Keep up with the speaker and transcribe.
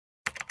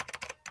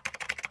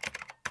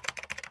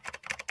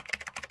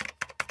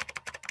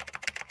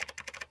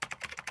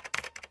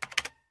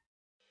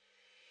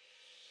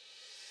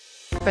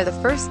For the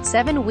first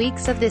 7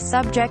 weeks of this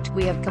subject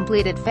we have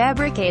completed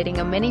fabricating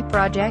a mini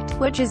project,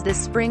 which is the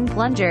spring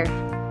plunger.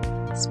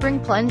 Spring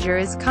plunger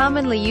is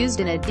commonly used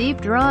in a deep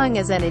drawing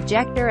as an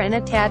ejector and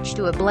attached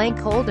to a blank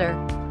holder.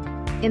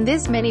 In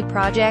this mini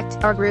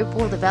project, our group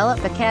will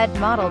develop a CAD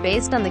model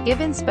based on the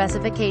given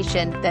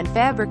specification, then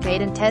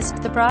fabricate and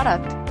test the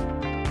product.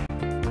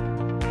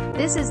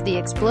 This is the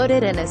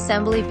exploded and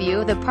assembly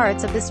view of the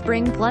parts of the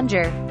spring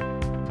plunger.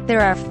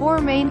 There are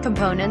 4 main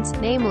components,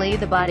 namely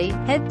the body,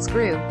 head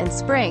screw, and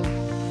spring.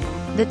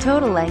 The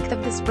total length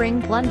of the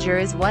spring plunger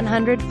is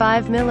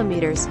 105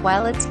 mm,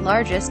 while its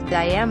largest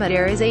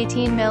diameter is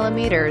 18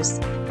 mm.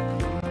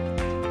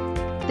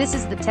 This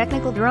is the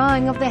technical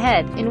drawing of the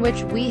head, in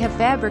which we have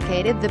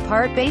fabricated the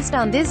part based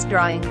on this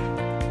drawing.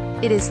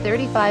 It is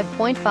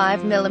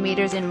 35.5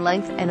 mm in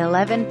length, and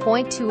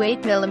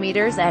 11.28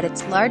 mm at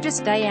its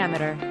largest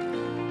diameter.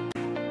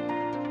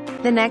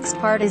 The next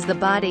part is the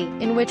body,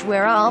 in which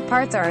where all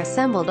parts are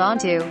assembled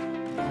onto.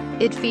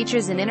 It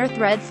features an inner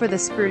thread for the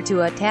screw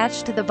to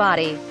attach to the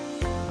body.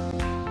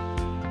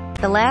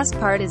 The last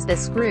part is the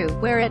screw,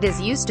 where it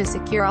is used to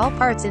secure all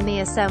parts in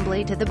the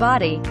assembly to the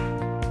body.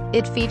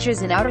 It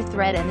features an outer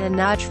thread and a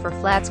notch for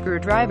flat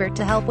screwdriver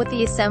to help with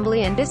the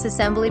assembly and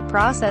disassembly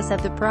process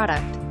of the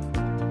product.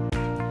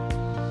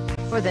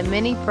 For the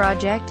mini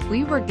project,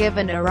 we were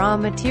given a raw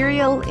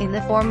material in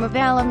the form of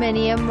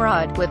aluminium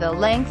rod with a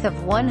length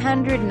of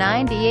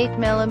 198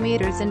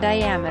 mm and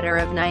diameter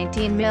of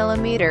 19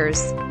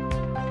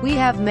 mm. We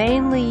have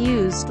mainly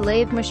used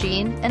lathe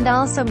machine, and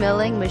also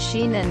milling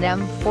machine and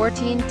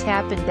M14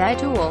 tap and die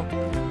tool.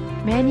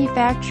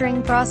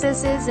 Manufacturing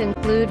processes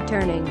include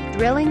turning,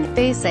 drilling,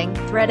 facing,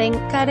 threading,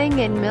 cutting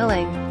and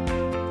milling.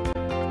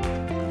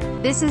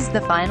 This is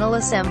the final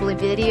assembly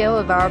video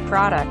of our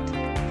product.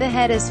 The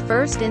head is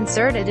first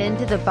inserted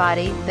into the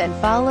body, then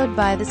followed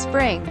by the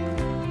spring.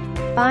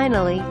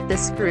 Finally, the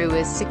screw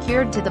is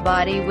secured to the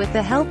body with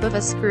the help of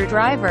a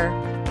screwdriver.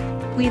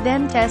 We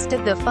then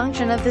tested the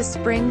function of the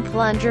spring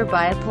plunger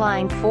by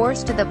applying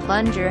force to the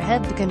plunger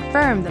head to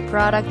confirm the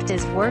product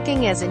is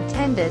working as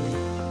intended.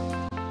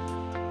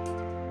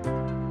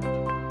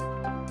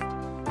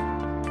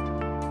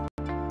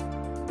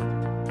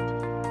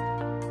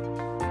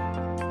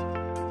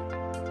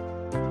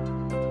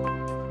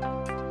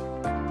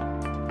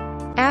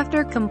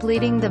 After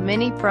completing the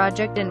mini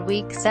project in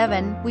week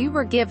 7, we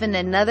were given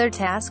another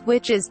task,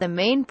 which is the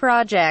main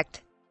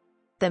project.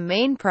 The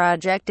main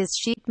project is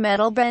sheet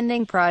metal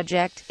bending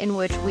project, in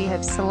which we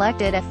have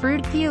selected a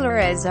fruit peeler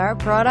as our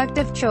product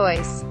of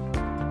choice.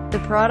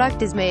 The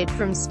product is made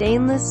from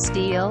stainless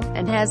steel,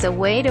 and has a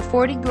weight of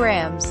 40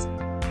 grams.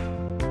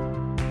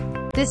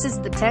 This is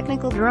the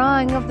technical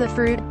drawing of the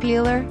fruit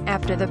peeler,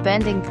 after the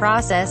bending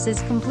process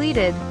is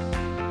completed.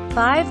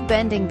 5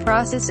 bending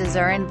processes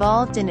are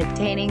involved in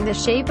obtaining the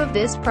shape of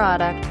this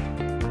product.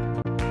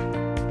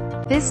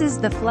 This is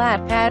the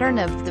flat pattern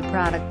of the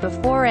product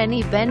before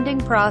any bending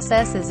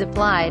process is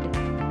applied.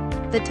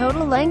 The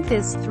total length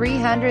is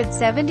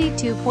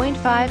 372.5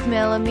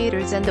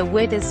 mm and the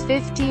width is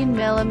 15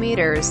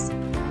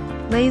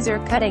 mm. Laser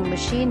cutting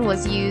machine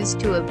was used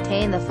to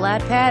obtain the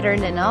flat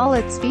pattern and all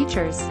its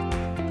features.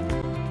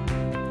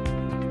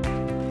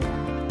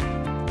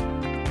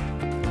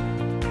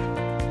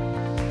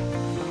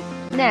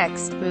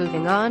 Next,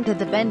 moving on to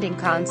the bending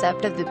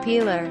concept of the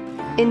peeler.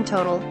 In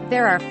total,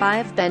 there are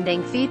 5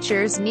 bending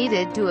features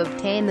needed to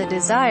obtain the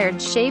desired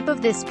shape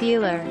of this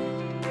peeler.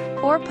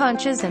 4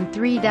 punches and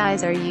 3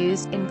 dies are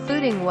used,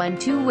 including one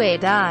 2-way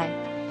die.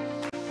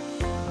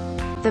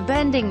 The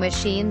bending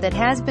machine that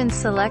has been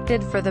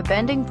selected for the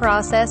bending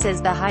process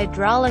is the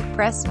hydraulic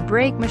press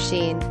brake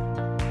machine.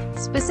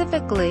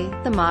 Specifically,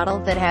 the model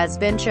that has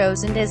been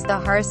chosen is the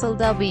Harsel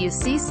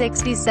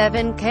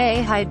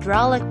WC67K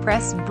hydraulic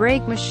press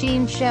brake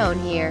machine shown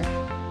here.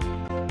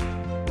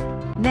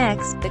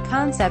 Next, the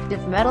concept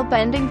of metal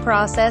bending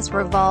process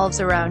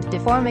revolves around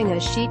deforming a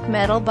sheet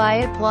metal by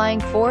applying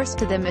force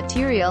to the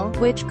material,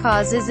 which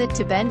causes it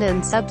to bend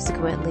and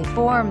subsequently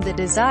form the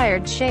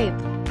desired shape.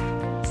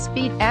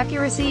 Speed,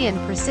 accuracy and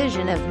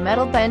precision of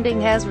metal bending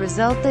has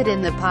resulted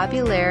in the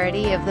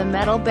popularity of the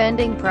metal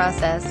bending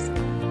process.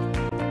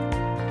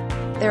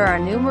 There are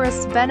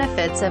numerous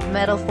benefits of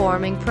metal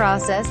forming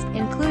process,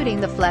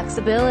 including the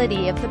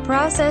flexibility of the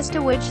process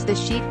to which the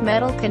sheet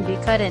metal can be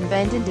cut and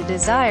bent into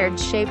desired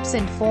shapes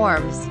and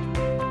forms.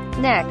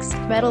 Next,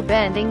 metal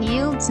bending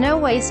yields no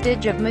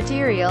wastage of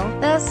material,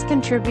 thus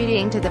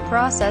contributing to the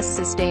process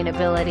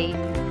sustainability.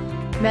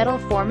 Metal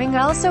forming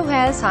also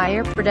has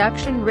higher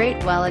production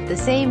rate while at the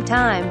same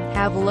time,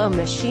 have low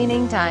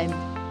machining time.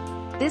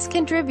 This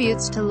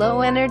contributes to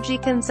low energy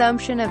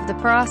consumption of the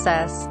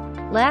process.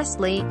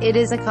 Lastly, it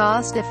is a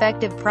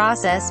cost-effective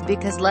process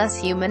because less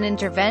human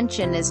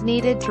intervention is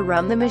needed to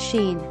run the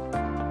machine.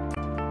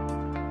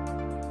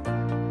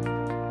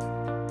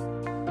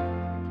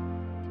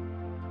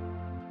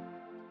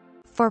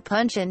 For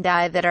punch and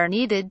die that are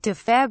needed to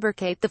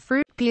fabricate the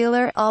fruit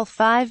peeler, all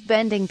 5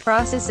 bending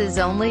processes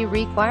only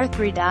require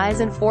 3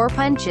 dies and 4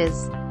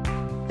 punches.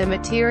 The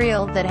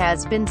material that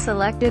has been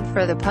selected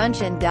for the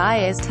punch and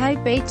die is Type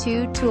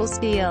A2 tool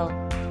steel.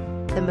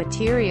 The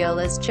material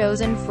is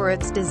chosen for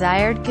its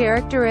desired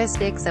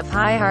characteristics of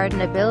high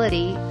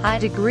hardenability, high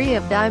degree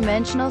of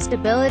dimensional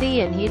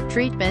stability and heat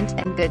treatment,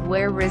 and good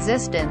wear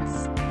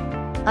resistance.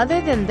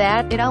 Other than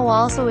that, it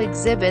also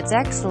exhibits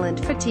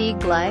excellent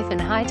fatigue life and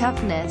high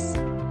toughness.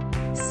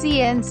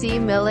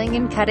 CNC milling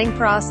and cutting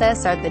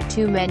process are the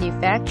two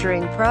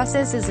manufacturing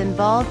processes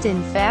involved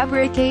in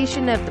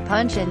fabrication of the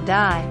punch and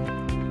die.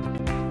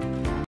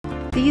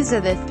 These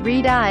are the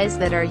three dies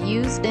that are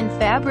used in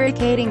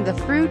fabricating the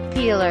fruit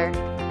peeler.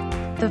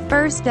 The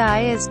first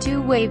die is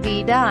two-way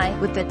V die,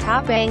 with the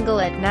top angle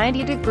at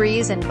 90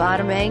 degrees and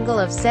bottom angle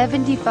of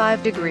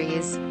 75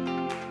 degrees.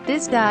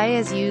 This die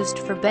is used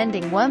for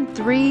bending 1,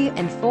 3,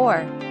 and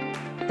 4.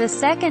 The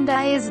second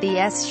die is the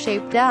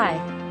S-shaped die.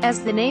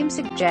 As the name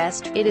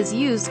suggests, it is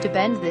used to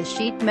bend the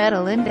sheet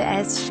metal into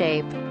S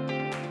shape.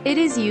 It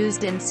is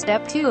used in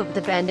step 2 of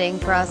the bending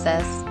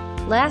process.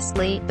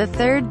 Lastly, the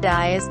third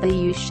die is the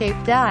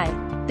U-shaped die.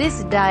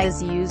 This die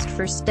is used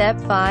for step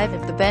 5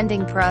 of the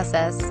bending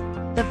process.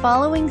 The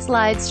following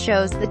slides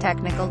shows the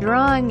technical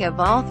drawing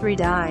of all three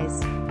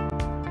dies.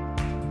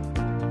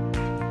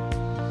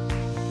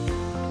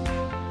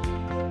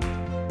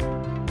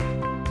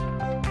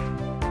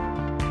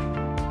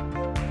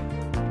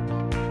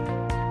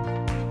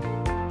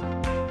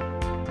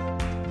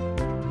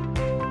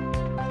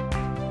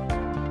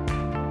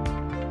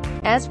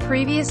 As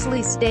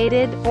previously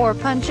stated, 4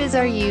 punches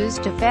are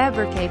used to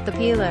fabricate the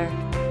peeler.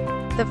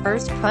 The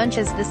first punch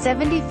is the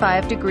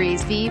 75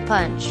 degrees V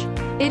punch.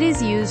 It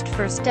is used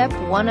for step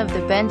 1 of the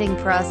bending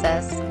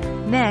process.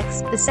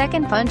 Next, the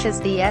second punch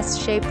is the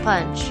S-shaped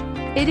punch.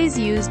 It is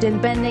used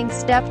in bending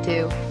step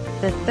 2.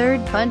 The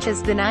third punch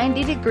is the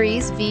 90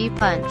 degrees V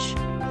punch.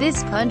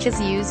 This punch is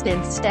used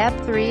in step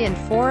 3 and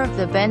 4 of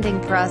the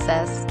bending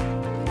process.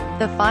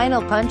 The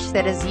final punch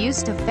that is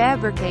used to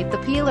fabricate the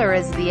peeler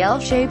is the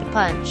L-shaped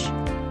punch.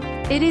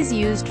 It is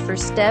used for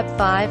step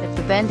 5 of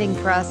the bending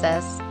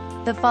process.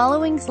 The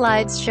following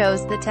slides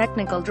shows the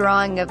technical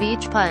drawing of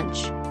each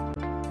punch.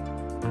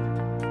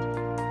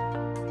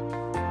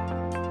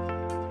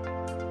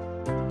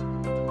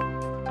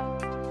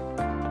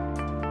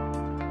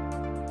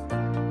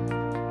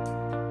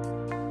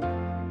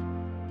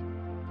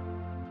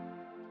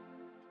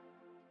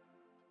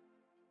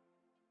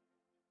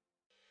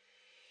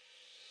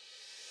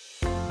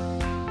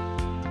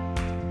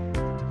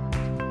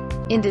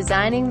 In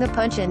designing the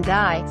punch and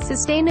die,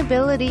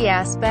 sustainability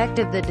aspect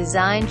of the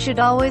design should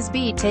always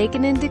be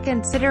taken into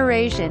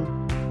consideration.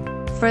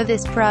 For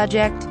this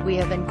project, we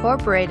have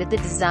incorporated the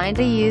design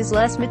to use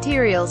less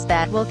materials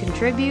that will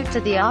contribute to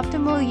the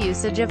optimal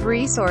usage of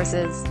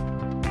resources.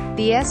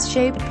 The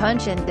S-shaped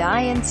punch and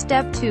die in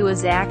step 2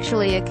 is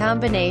actually a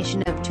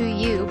combination of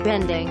 2U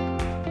bending.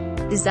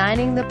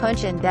 Designing the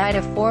punch and die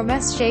to form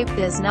S-shape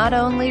does not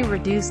only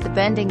reduce the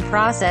bending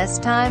process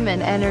time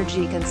and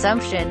energy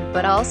consumption,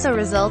 but also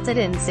resulted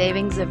in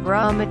savings of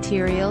raw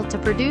material to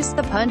produce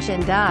the punch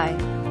and die.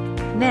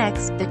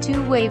 Next, the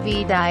two-way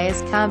V die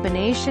is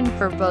combination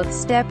for both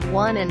step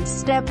 1 and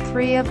step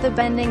 3 of the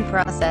bending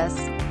process.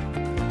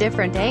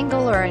 Different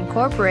angle are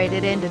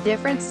incorporated into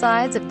different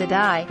sides of the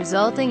die,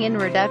 resulting in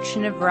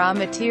reduction of raw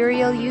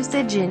material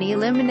usage and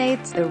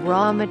eliminates the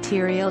raw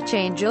material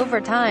change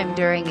over time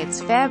during its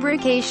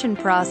fabrication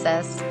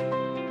process.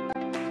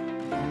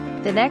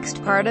 The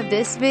next part of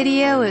this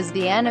video is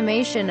the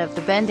animation of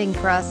the bending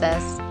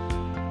process.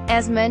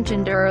 As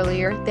mentioned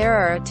earlier, there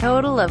are a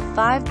total of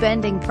 5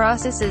 bending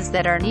processes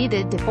that are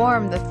needed to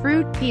form the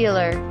fruit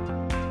peeler.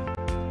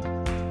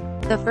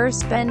 The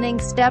first bending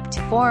step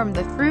to form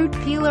the fruit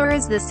peeler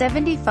is the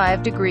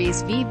 75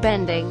 degrees V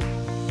bending.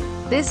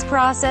 This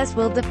process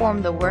will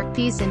deform the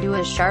workpiece into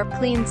a sharp,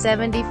 clean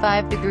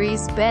 75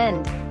 degrees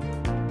bend.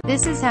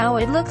 This is how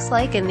it looks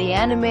like in the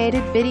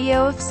animated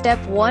video of step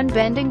 1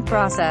 bending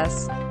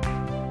process.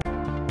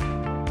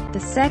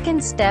 The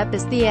second step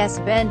is the S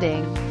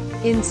bending.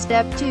 In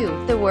step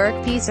 2, the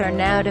workpiece are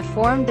now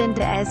deformed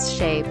into S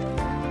shape.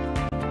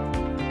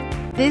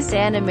 This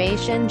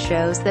animation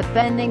shows the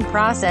bending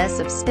process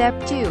of step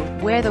 2,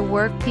 where the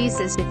workpiece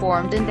is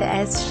deformed into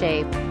S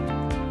shape.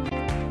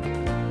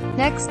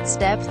 Next,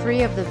 step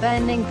 3 of the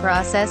bending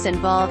process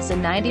involves a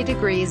 90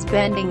 degrees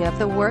bending of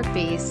the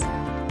workpiece.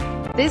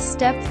 This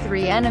step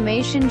 3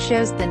 animation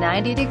shows the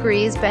 90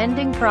 degrees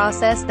bending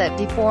process that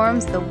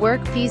deforms the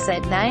workpiece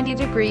at 90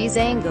 degrees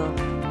angle.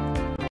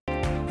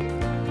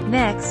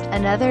 Next,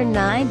 another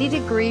 90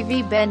 degree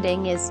V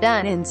bending is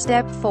done in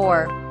step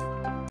 4.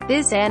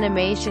 This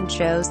animation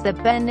shows the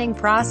bending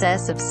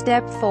process of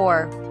step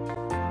 4.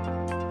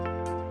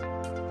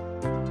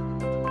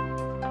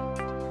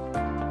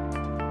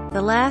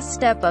 The last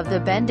step of the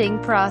bending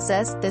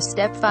process, the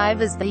step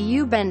 5, is the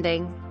U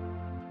bending.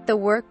 The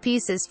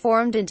workpiece is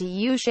formed into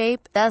U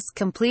shape, thus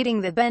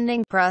completing the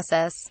bending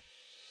process.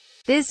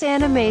 This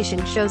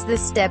animation shows the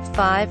step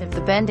 5 of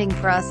the bending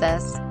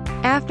process.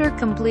 After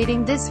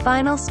completing this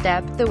final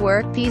step, the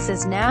workpiece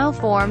is now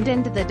formed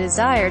into the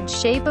desired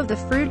shape of the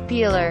fruit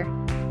peeler.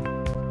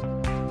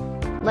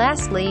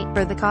 Lastly,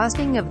 for the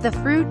costing of the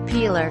fruit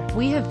peeler,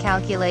 we have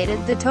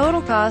calculated the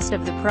total cost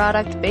of the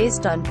product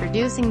based on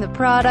producing the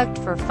product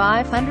for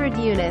 500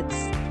 units.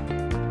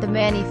 The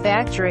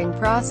manufacturing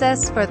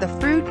process for the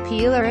fruit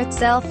peeler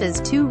itself is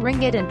 2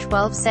 ringgit and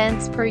 12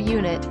 cents per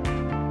unit.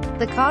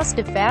 The cost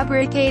of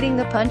fabricating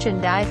the punch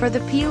and die for the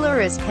peeler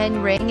is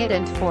 10 ringgit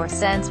and 4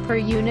 cents per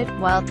unit,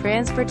 while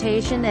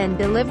transportation and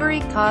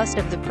delivery cost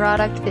of the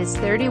product is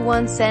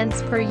 31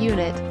 cents per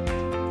unit.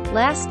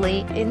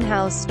 Lastly,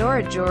 in-house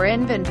storage or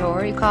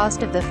inventory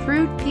cost of the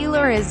fruit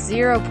peeler is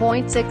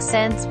 0.6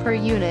 cents per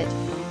unit.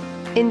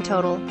 In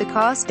total, the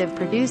cost of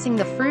producing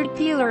the fruit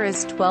peeler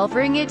is 12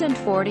 ringgit and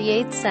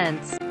 48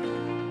 cents.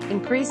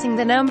 Increasing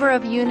the number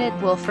of unit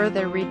will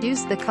further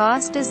reduce the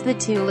cost, as the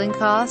tooling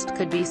cost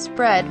could be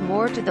spread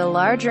more to the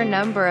larger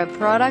number of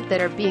product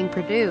that are being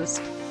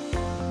produced.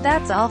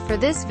 That's all for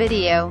this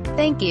video.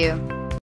 Thank you.